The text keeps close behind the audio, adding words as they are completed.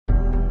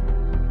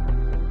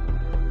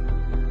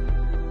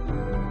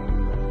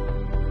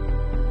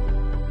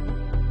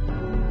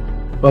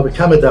Bava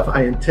Kamma daf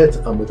ayin tet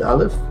amud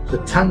aleph, the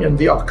tongue and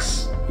the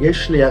ox.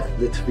 Shliach,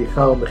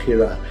 lטביחה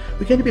ומכירה.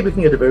 We're going to be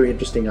looking at a very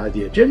interesting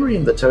idea. Generally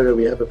in the Torah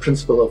we have a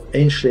principle of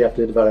ein shliach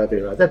לדבר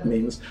עבירה. That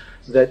means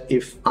that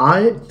if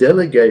I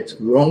delegate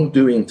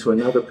wrongdoing to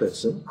another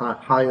person, I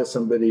hire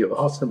somebody or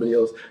ask somebody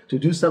else to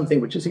do something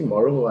which is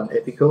immoral or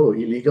unethical or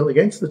illegal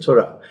against the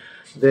Torah,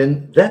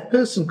 then that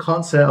person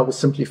can't say, I was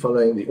simply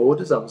following the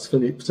orders, I was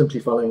simply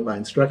following my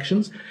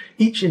instructions.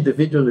 Each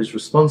individual is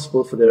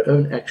responsible for their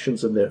own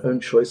actions and their own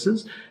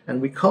choices, and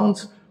we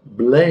can't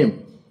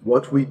blame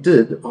what we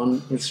did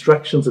on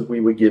instructions that we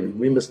were given.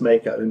 We must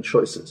make our own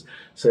choices.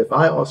 So if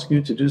I ask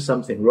you to do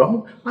something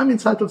wrong, I'm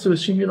entitled to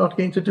assume you're not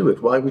going to do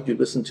it. Why would you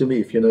listen to me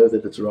if you know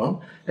that it's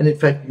wrong? And in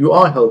fact, you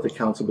are held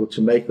accountable to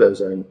make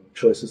those own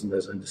choices and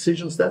those own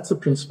decisions. That's the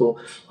principle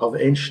of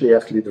ein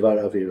shliach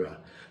lidvar avira.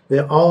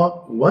 There are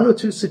one or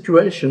two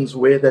situations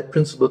where that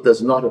principle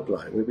does not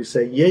apply, where we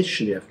say yesh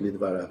shliach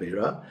lidvar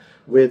avira,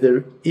 where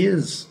there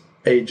is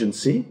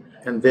agency,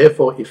 and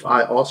therefore if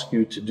I ask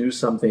you to do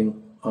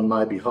something on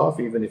my behalf,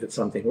 even if it's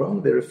something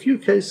wrong, there are a few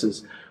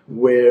cases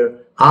where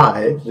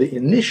I, the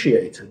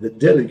initiator, the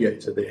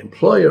delegator, the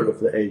employer of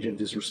the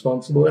agent is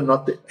responsible and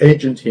not the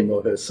agent him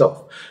or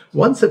herself.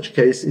 One such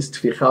case is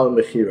lטביחה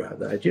ומכירה.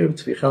 The idea of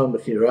lטביחה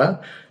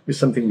ומכירה is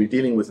something we're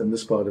dealing with in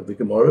this part of the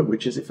Gemara,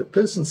 which is if a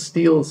person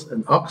steals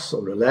an ox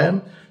or a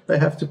lamb, they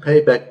have to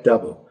pay back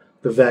double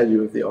the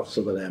value of the ox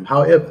or the lamb.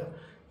 However,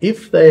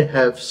 if they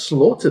have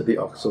slaughtered the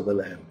ox or the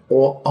lamb,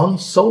 or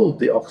unsold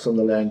the ox or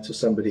the lamb to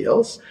somebody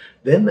else,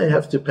 then they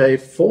have to pay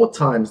 4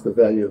 times the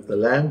value of the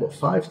lamb or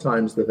 5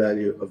 times the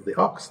value of the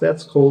ox.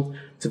 That's called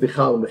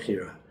lטביחה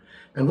ומכירה.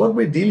 And what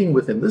we're dealing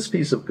with in this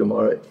piece of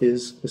Gemara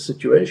is a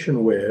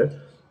situation where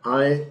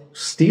I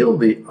steal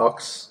the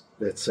ox,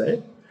 let's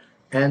say,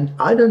 and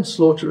I don't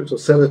slaughter it or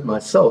sell it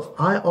myself.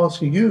 I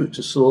ask you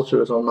to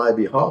slaughter it on my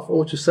behalf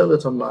or to sell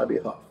it on my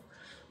behalf.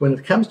 When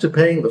it comes to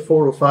paying the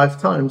 4 or 5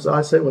 times,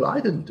 I say, well,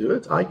 I didn't do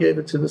it. I gave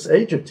it to this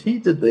agent. He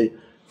did the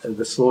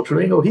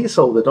slaughtering, or he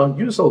sold it on,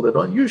 you sold it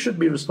on. You should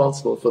be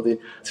responsible for the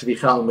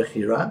lטביחה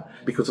ומכירה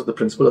because of the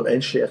principle of ein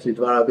shliach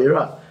lidvar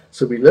avira.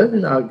 So we learn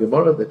in our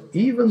Gemara that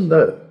even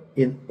though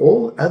in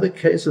all other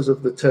cases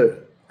of the Torah,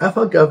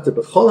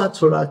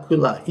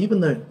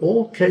 even though in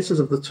all cases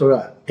of the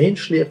Torah, ein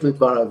shliach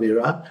lidvar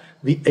avira,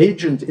 the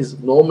agent is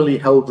normally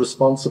held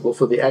responsible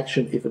for the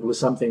action if it was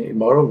something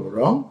immoral or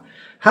wrong.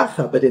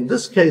 But in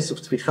this case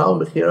of lטביחה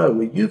ומכירה,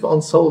 where you've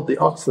unsold the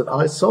ox that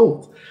I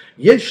sold,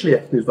 yesh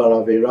shliach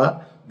lidvar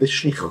avira, the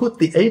shlichut,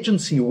 the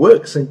agency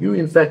works, and you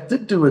in fact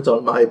did do it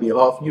on my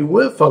behalf. You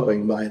were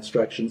following my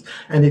instructions,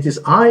 and it is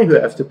I who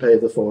have to pay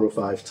the 4 or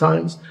 5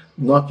 times,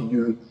 not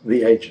you,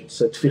 the agent.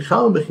 So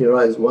lטביחה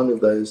ומכירה is one of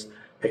those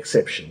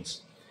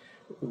exceptions.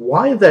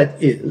 Why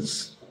that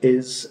is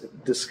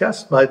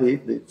discussed by the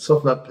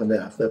Tzofnat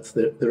Paneach, that's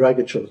the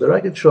Ragged Shova. The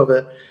Ragged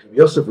Shova,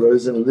 Yosef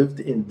Rosen, lived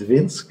in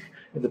Dvinsk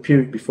in the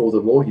period before the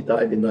war. He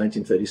died in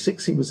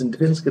 1936. He was in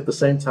Dvinsk at the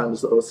same time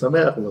as the Or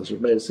Sameach was.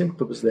 Meir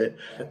Simcha was there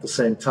at the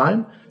same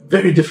time.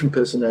 Very different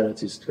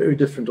personalities, very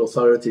different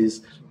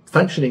authorities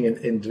functioning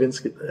in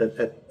Dvinsk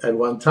at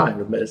one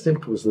time. Meir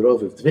Simcha was the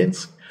Rov of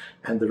Dvinsk,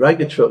 and the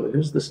Ragged Shova,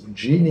 who's this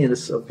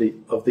genius of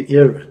the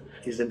era,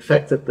 is in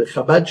fact at the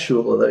Chabad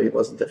Shul, although he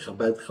wasn't a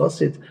Chabad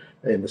Chosid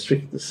in the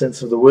strict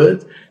sense of the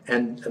word,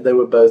 and they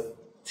were both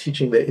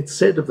teaching there. It's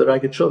said of the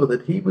Ragged Shova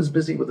that he was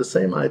busy with the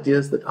same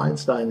ideas that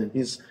Einstein and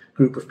his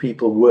group of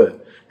people were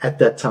at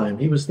that time.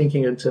 He was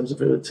thinking in terms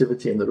of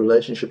relativity and the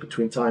relationship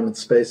between time and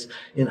space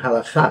in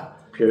halakha.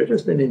 It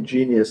has been an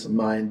ingenious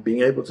mind,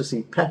 being able to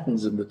see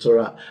patterns in the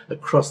Torah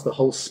across the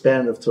whole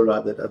span of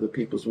Torah that other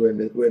peoples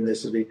weren't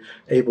necessarily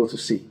able to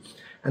see.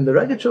 And the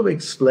Ragged Shova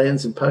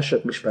explains in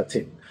Parshat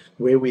Mishpatim,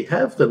 where we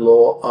have the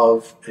law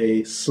of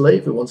a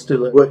slave who wants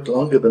to work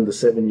longer than the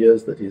 7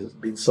 years that he's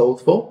been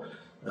sold for,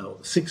 or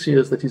 6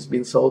 years that he's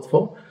been sold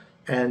for,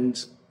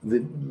 and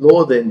the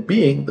law then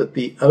being that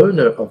the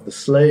owner of the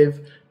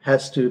slave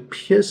has to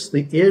pierce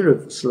the ear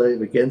of the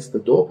slave against the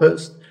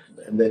doorpost,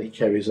 and then he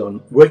carries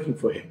on working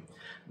for him.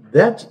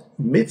 That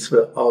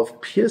mitzvah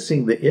of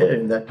piercing the ear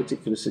in that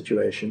particular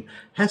situation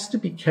has to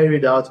be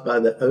carried out by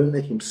the owner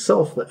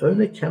himself. The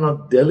owner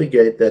cannot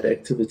delegate that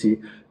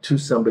activity to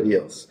somebody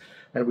else.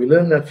 And we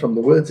learn that from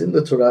the words in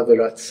the Torah,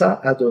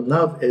 V'ratza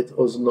adonav et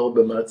ozno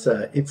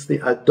b'matzah. It's the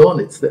adon,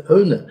 it's the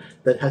owner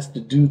that has to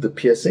do the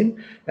piercing.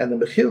 And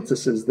the Mechilta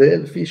says there,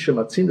 L'fi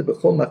shematzina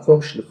b'chol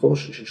makom shlicho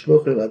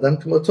sheshloch el adam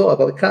k'moto,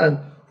 aval kan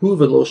hu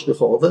v'lo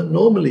shlicho. Although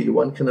normally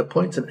one can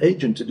appoint an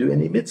agent to do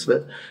any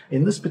mitzvah,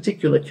 in this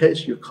particular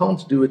case you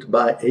can't do it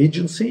by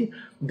agency.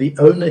 The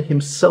owner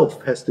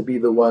himself has to be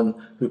the one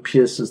who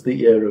pierces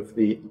the ear of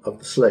the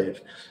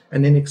slave.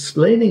 And in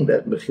explaining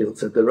that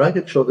Mechilta, the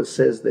Ragged Shova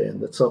says there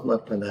in the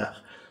Tzofnat Paneach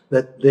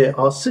that there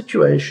are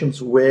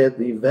situations where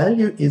the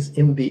value is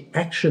in the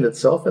action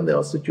itself, and there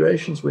are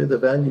situations where the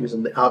value is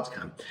in the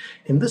outcome.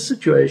 In this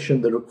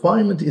situation, the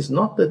requirement is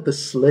not that the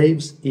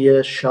slave's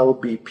ear shall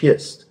be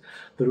pierced.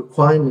 The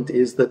requirement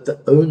is that the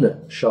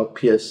owner shall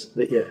pierce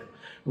the ear.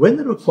 When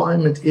the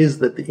requirement is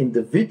that the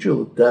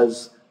individual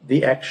does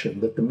the action,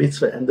 that the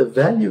mitzvah and the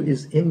value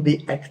is in the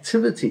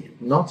activity,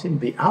 not in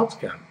the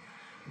outcome,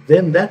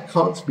 then that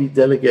can't be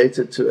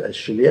delegated to a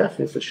shliach.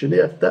 If a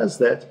shliach does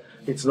that,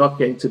 it's not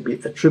going to be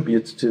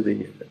attributed to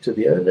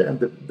the owner, and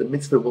the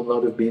mitzvah will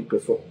not have been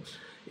performed.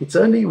 It's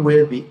only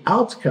where the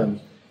outcome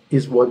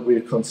is what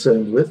we're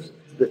concerned with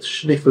that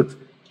shlichut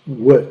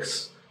works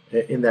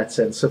in that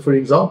sense. So, for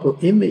example,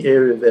 in the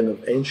area then of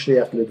ein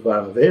shliach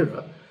lidvar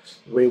avera,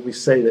 where we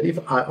say that if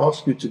I ask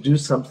you to do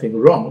something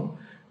wrong,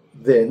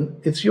 then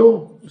it's your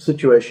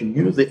situation.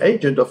 You, the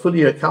agent, are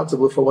fully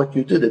accountable for what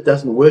you did. It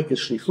doesn't work as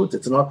shlichut.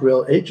 It's not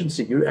real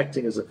agency. You're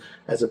acting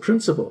as a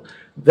principal.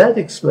 That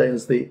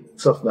explains the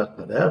tzofnat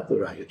panach, the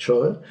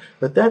ragachora,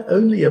 but that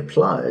only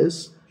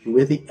applies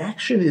where the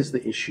action is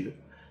the issue.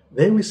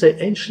 Then we say,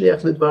 ein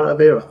shliach lidvar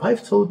avera.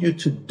 I've told you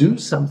to do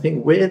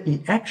something where the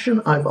action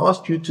I've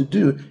asked you to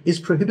do is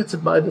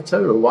prohibited by the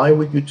Torah. Why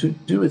would you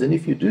do it? And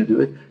if you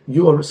do it,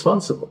 you are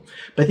responsible.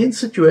 But in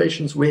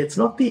situations where it's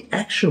not the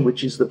action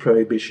which is the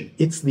prohibition,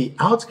 it's the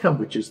outcome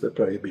which is the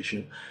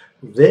prohibition,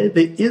 there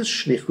is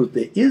shlichut,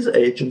 there is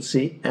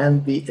agency,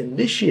 and the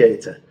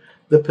initiator,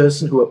 the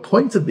person who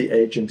appointed the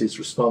agent, is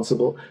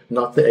responsible,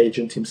 not the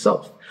agent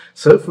himself.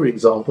 So, for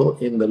example,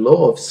 in the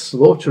law of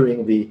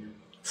slaughtering the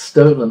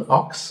stolen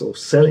ox or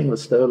selling the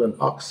stolen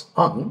ox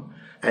on,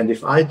 and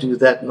if I do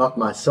that not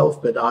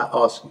myself but I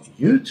ask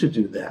you to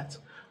do that,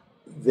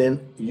 then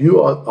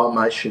you are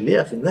my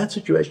shliach. In that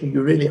situation,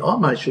 you really are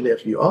my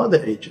shliach. You are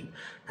the agent.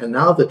 And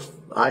now that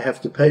I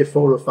have to pay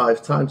 4 or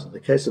 5 times, in the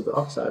case of the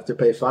ox, I have to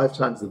pay 5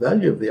 times the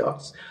value of the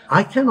ox,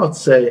 I cannot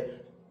say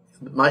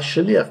my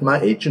shliach, my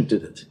agent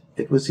did it.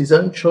 It was his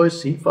own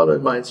choice. He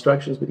followed my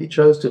instructions, but he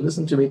chose to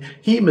listen to me.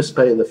 He must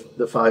pay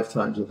the 5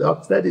 times of the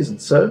ox. That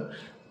isn't so.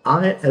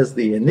 I, as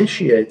the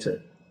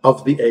initiator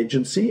of the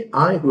agency,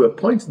 I who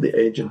appointed the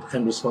agent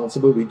am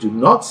responsible. We do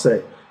not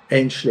say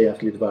ein shliach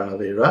lidvar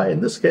avera. In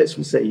this case,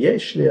 we say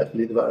yesh shliach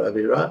lidvar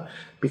avera,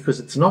 because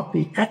it's not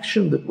the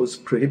action that was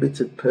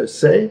prohibited per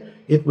se.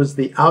 It was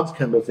the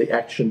outcome of the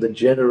action that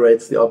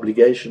generates the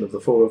obligation of the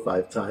 4 or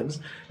 5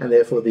 times, and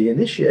therefore the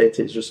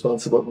initiator is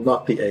responsible,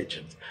 not the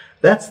agent.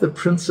 That's the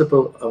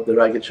principle of the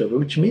Ragat Shava,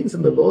 which means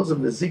in the laws of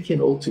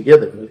Nezikin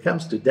altogether, when it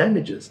comes to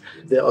damages,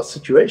 there are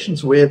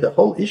situations where the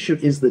whole issue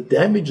is the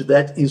damage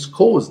that is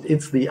caused.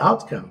 It's the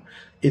outcome.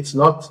 It's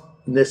not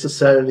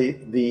necessarily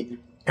the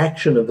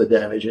action of the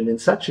damage. And in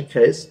such a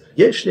case,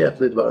 yesh liach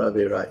lidvar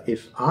avera,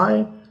 if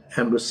I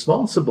am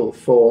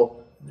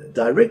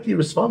directly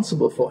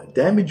responsible for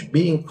damage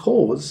being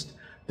caused,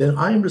 then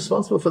I am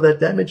responsible for that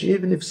damage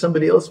even if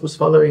somebody else was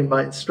following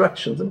my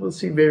instructions. And we'll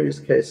see various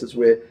cases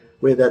where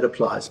that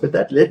applies. But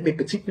that led me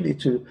particularly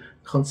to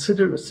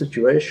consider a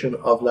situation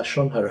of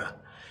Lashon Hara.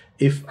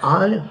 If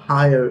I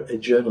hire a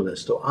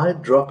journalist or I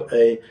drop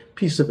a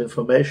piece of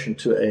information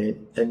to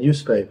a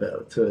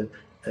newspaper, to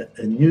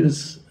a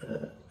news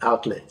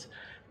outlet,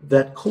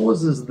 that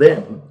causes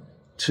them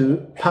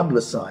to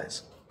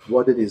publicize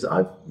what it is.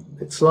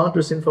 It's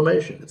slanderous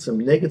information. It's some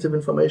negative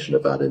information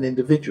about an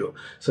individual.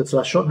 So it's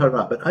Lashon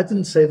Hara. But I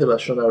didn't say the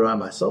Lashon Hara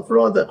myself.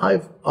 Rather,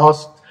 I've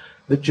asked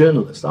the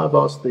journalist, I've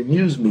asked the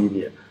news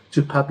media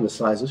to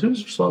publicize it.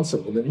 Who's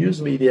responsible, the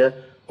news media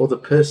or the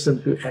person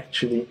who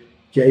actually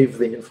gave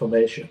the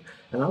information?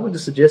 And I want to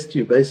suggest to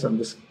you, based on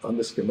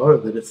this Gemara,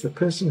 that it's the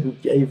person who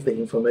gave the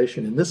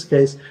information. In this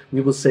case,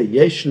 we will say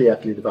yesh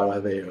liach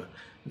lidvar avera.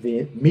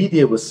 The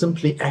media was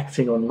simply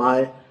acting on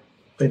my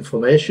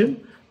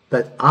information,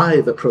 but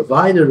I, the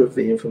provider of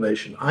the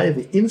information, I,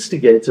 the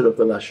instigator of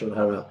the Lashon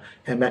Hara,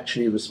 am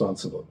actually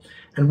responsible.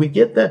 And we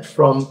get that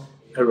from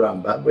a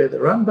Rambam, where the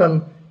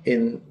Rambam,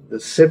 in the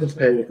 7th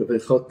parak of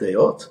Ilchot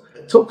Deot,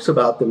 talks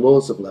about the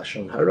laws of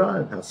Lashon Hara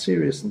and how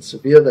serious and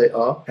severe they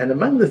are. And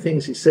among the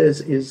things he says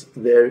is,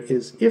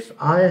 if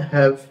I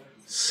have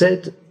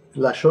said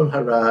Lashon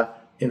Hara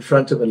in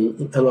front of a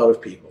lot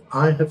of people,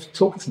 I have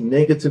talked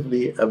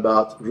negatively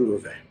about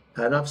Reuven,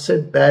 and I've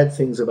said bad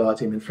things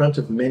about him in front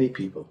of many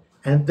people,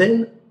 and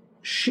then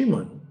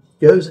Shimon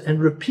goes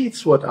and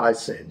repeats what I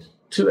said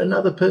to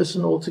another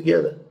person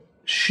altogether,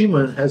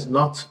 Shimon has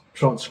not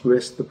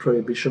transgressed the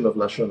prohibition of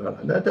Lashon Hara.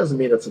 And that doesn't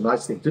mean it's a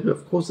nice thing to do.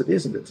 Of course it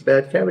isn't. It's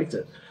bad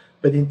character.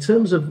 But in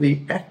terms of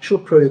the actual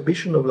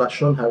prohibition of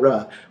Lashon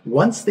Hara,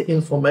 once the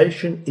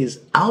information is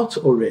out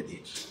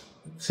already,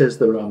 says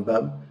the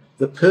Rambam,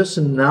 the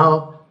person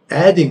now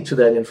adding to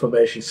that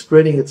information,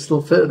 spreading it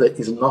still further,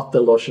 is not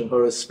the Lashon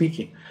Hara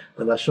speaking.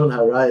 The Lashon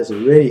Hara is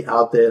already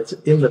out there. It's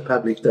in the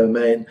public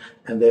domain,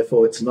 and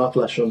therefore it's not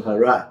Lashon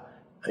Hara.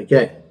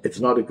 Again, it's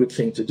not a good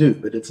thing to do,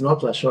 but it's not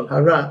Lashon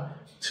Hara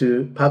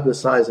to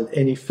publicize it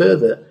any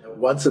further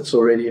once it's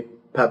already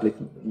public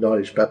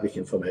knowledge, public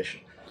information.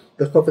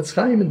 The Chofetz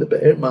Chaim in the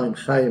Be'er Ma'im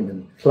Chaim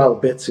in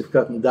Klal Bet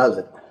Sifkat and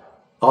Dalet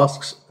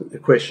asks a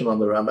question on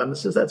the Rambam and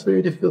says that's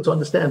very difficult to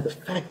understand. The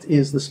fact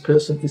is this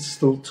person is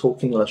still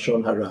talking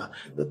Lashon Hara.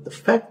 That the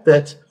fact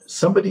that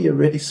somebody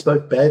already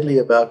spoke badly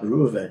about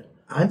Reuven,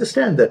 I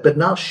understand that, but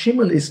now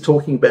Shimon is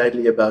talking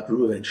badly about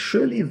Reuven.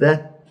 Surely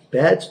that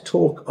bad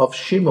talk of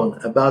Shimon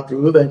about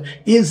Reuben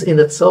is in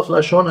itself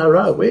Lashon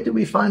Hara. Where do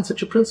we find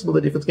such a principle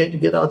that if it's going to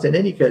get out in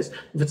any case,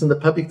 if it's in the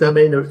public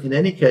domain or in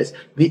any case,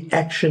 the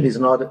action is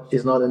not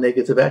a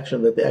negative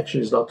action, that the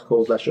action is not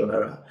called Lashon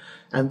Hara?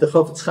 And the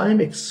Chofetz Chaim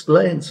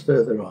explains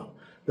further on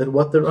that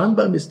what the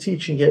Rambam is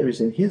teaching here is,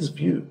 in his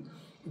view,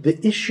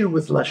 the issue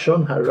with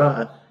Lashon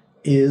Hara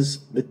is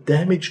the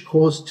damage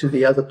caused to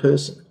the other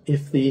person.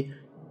 If the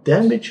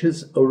damage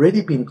has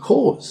already been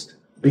caused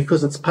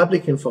because it's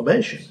public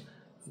information,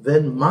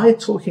 then my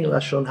talking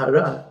Lashon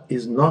Hara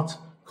is not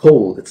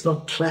called, it's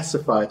not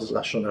classified as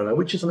Lashon Hara,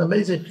 which is an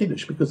amazing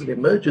chiddush, because it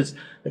emerges,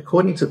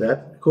 according to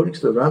the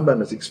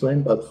Rambam, as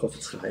explained by the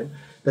Chofetz Chaim,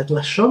 that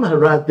Lashon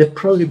Hara, the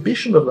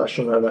prohibition of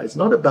Lashon Hara, is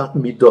not about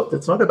midot,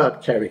 it's not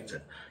about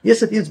character.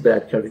 Yes, it is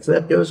bad character,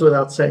 that goes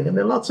without saying, and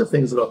there are lots of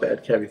things that are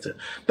bad character.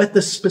 But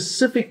the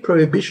specific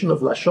prohibition of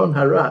Lashon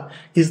Hara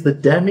is the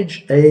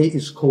damage A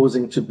is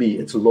causing to B.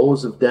 It's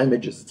laws of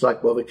damages. It's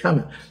like Bava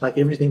Kamma, like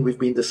everything we've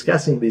been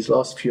discussing these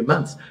last few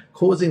months,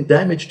 causing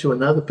damage to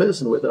another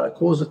person, whether I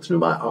cause it through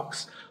my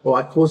ox, or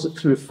I cause it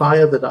through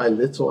fire that I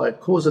lit, or I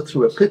cause it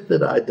through a pit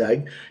that I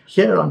dug.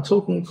 Here I'm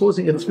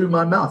causing it through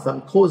my mouth.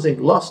 I'm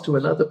causing loss to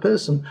another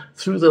person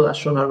through the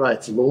Lashon Hara.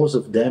 It's laws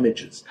of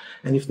damages.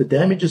 And if the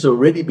damage has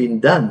already been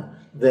done,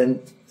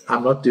 then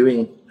I'm not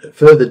doing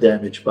further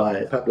damage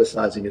by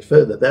publicizing it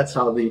further. That's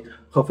how the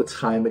Chofetz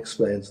Chaim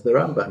explains the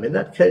Rambam. In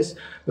that case,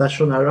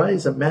 Lashon Hara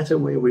is a matter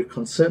where we're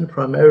concerned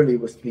primarily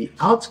with the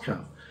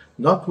outcome,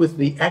 not with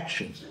the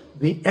action.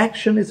 The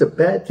action is a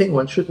bad thing.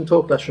 One shouldn't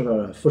talk Lashon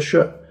Hara, for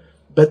sure.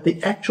 But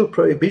the actual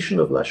prohibition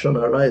of Lashon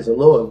Hara is a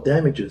law of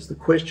damages. The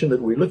question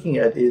that we're looking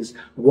at is,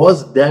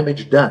 was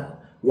damage done?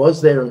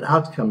 Was there an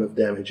outcome of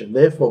damage? And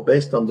therefore,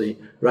 based on the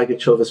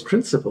Rogatchover's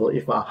principle,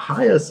 if I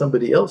hire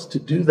somebody else to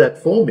do that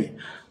for me,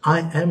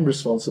 I am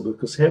responsible,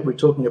 because here we're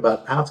talking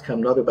about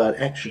outcome, not about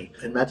action.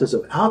 In matters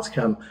of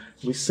outcome,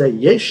 we say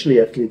yesh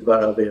shliach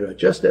lidvar avera,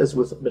 just as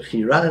with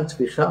mechira and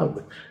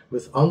lטביחה,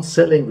 with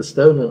on-selling the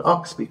stolen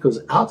ox, because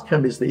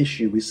outcome is the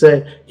issue. We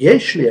say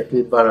yesh shliach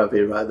lidvar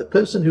avera, the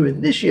person who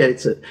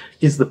initiates it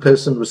is the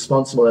person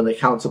responsible and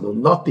accountable,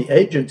 not the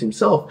agent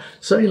himself.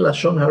 So in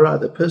Lashon Hara,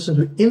 the person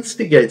who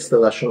instigates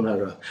the Lashon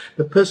Hara,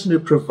 the person who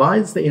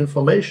provides the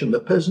information, the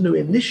person who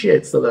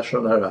initiates the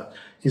Lashon Hara,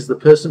 is the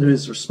person who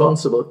is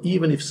responsible,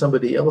 even if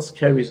somebody else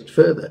carries it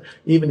further,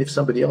 even if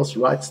somebody else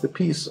writes the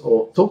piece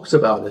or talks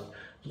about it.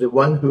 The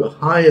one who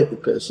hired the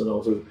person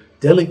or who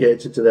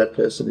delegated to that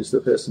person is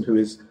the person who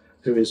is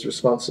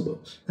responsible.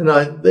 And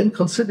I then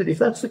considered, if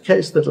that's the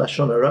case, that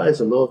Lashon Hara is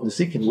a law of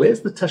Nezikin,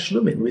 where's the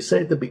Tashlumin? We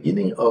say at the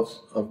beginning of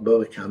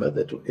Bava Kamma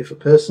that if a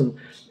person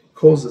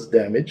causes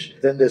damage,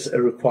 then there's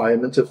a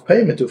requirement of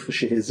payment. The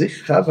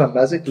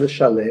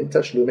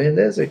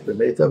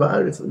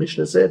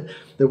Mishnah said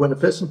that when a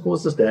person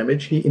causes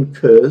damage, he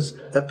incurs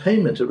a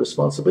payment, a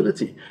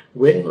responsibility.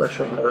 Where in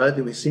Lashon Hara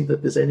do we see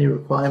that there's any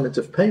requirement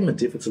of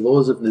payment if it's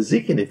laws of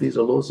Nezikin, if these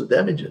are laws of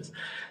damages?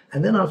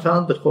 And then I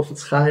found that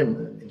Chofetz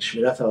Chaim in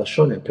Shmirat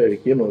HaLashon in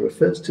Perek Gimel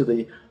refers to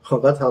the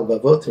Chovat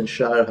HaLvavot in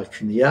Sha'ar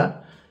HaKniyah,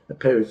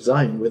 Perek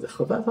Zayin, where the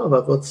Chovat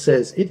HaLvavot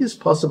says it is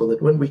possible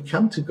that when we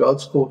come to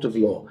God's court of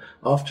law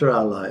after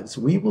our lives,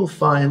 we will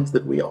find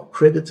that we are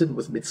credited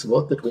with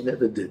mitzvot that we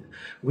never did.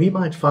 We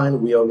might find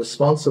we are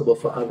responsible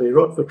for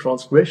averot, for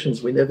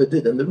transgressions we never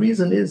did. And the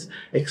reason is,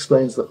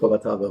 explains the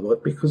Chovat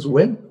HaLvavot, because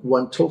when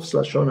one talks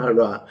Lashon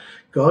Hara,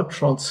 God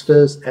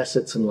transfers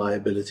assets and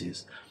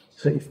liabilities.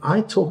 So if I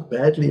talk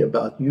badly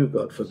about you,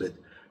 God forbid,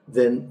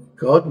 then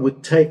God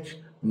would take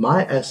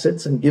my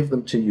assets and give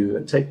them to you,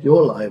 and take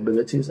your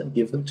liabilities and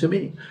give them to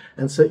me.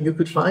 And so you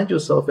could find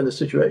yourself in a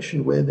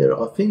situation where there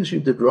are things you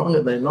did wrong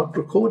and they're not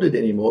recorded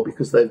anymore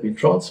because they've been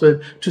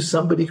transferred to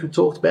somebody who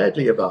talked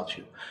badly about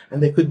you.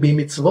 And there could be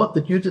mitzvot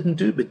that you didn't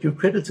do, but you're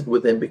credited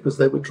with them because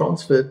they were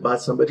transferred by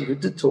somebody who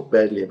did talk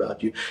badly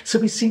about you. So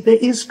we see there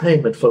is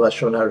payment for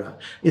Lashon Hara.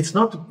 It's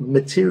not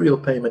material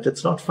payment.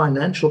 It's not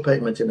financial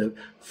payment in a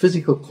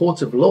physical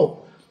court of law.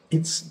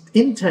 It's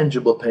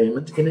intangible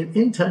payment in an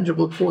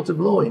intangible court of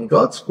law, in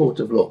God's court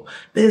of law.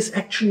 There's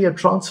actually a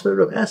transfer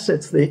of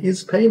assets. There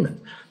is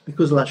payment.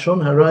 Because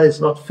Lashon Hara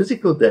is not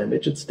physical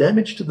damage, it's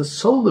damage to the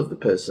soul of the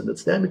person.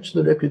 It's damage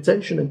to the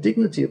reputation and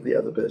dignity of the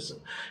other person.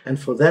 And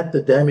for that,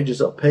 the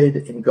damages are paid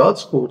in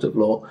God's court of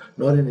law,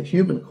 not in a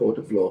human court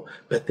of law.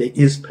 But there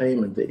is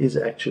payment. There is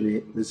actually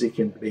the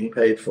zikin being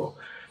paid for.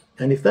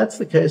 And if that's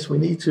the case, we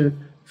need to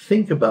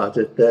think about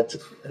it, that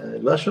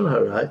Lashon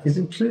Hara is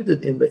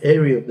included in the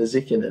area of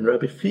Nezikin, and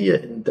Rabbi Chia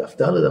in Daf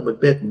Daled Amud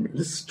Bet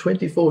lists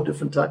 24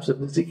 different types of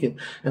Nezikin,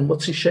 and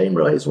Motzi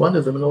Shemra is one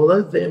of them. And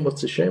although there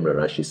Motzi Shemra,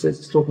 Rashi says,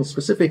 it's talking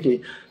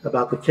specifically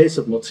about the case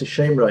of Motzi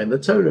Shemra in the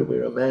Torah,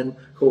 where a man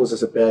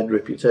causes a bad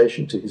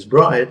reputation to his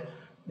bride,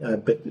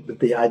 but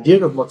the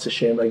idea of Motzi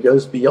Shemra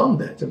goes beyond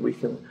that, and we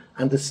can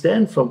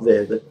understand from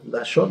there that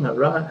Lashon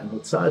Hara and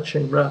Motzat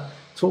Shemra,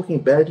 talking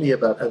badly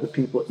about other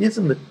people, is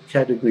in the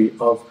category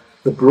of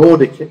the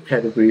broader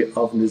category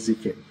of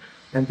Nezikin.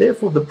 And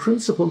therefore the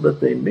principle that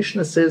the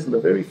Mishnah says in the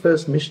very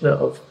first Mishnah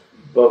of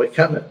Bava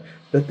Kamma,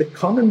 that the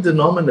common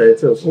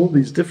denominator of all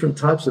these different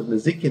types of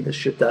nezikin is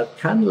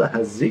shedarkan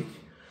lahazik,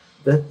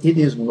 that it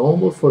is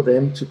normal for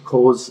them to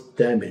cause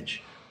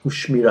damage.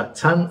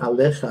 Ushmiratan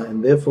alecha,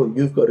 and therefore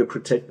you've got to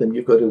protect them,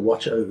 you've got to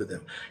watch over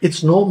them.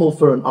 It's normal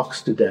for an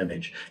ox to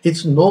damage.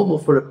 It's normal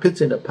for a pit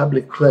in a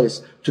public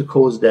place to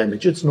cause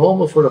damage. It's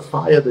normal for a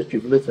fire that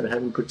you've lit and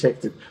haven't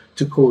protected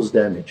to cause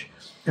damage.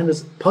 And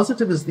as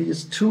positive as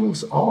these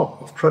tools are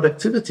of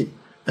productivity,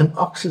 an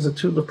ox is a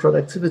tool of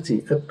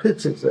productivity, a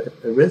pit is a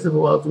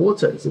reservoir of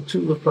water, is a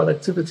tool of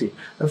productivity,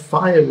 a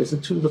fire is a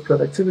tool of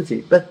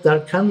productivity. But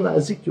darkan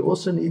la'azik, you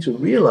also need to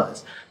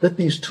realize that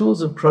these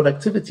tools of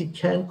productivity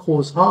can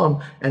cause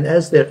harm, and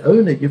as their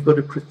owner, you've got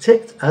to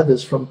protect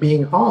others from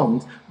being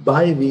harmed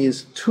by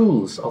these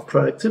tools of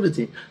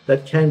productivity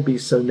that can be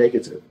so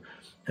negative.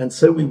 And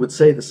so we would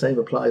say the same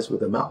applies with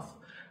the mouth.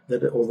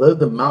 That although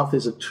the mouth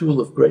is a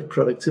tool of great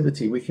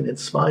productivity, we can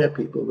inspire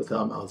people with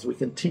our mouths, we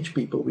can teach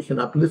people, we can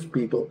uplift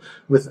people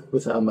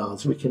with our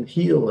mouths, we can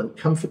heal and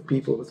comfort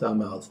people with our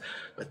mouths.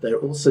 But they're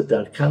also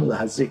darkan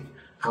lahazik.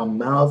 Our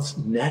mouths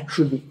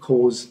naturally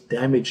cause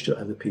damage to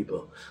other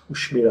people.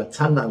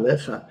 Ushmiratan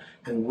alecha,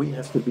 and we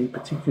have to be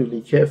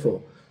particularly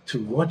careful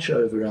to watch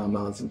over our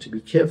mouths and to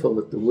be careful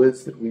that the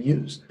words that we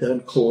use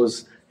don't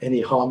cause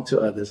any harm to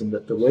others, and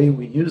that the way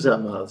we use our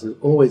mouths is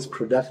always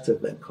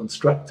productive and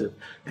constructive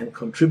and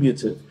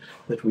contributive,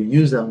 that we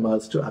use our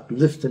mouths to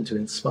uplift and to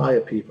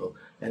inspire people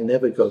and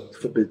never, God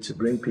forbid, to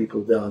bring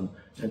people down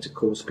and to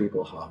cause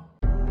people harm.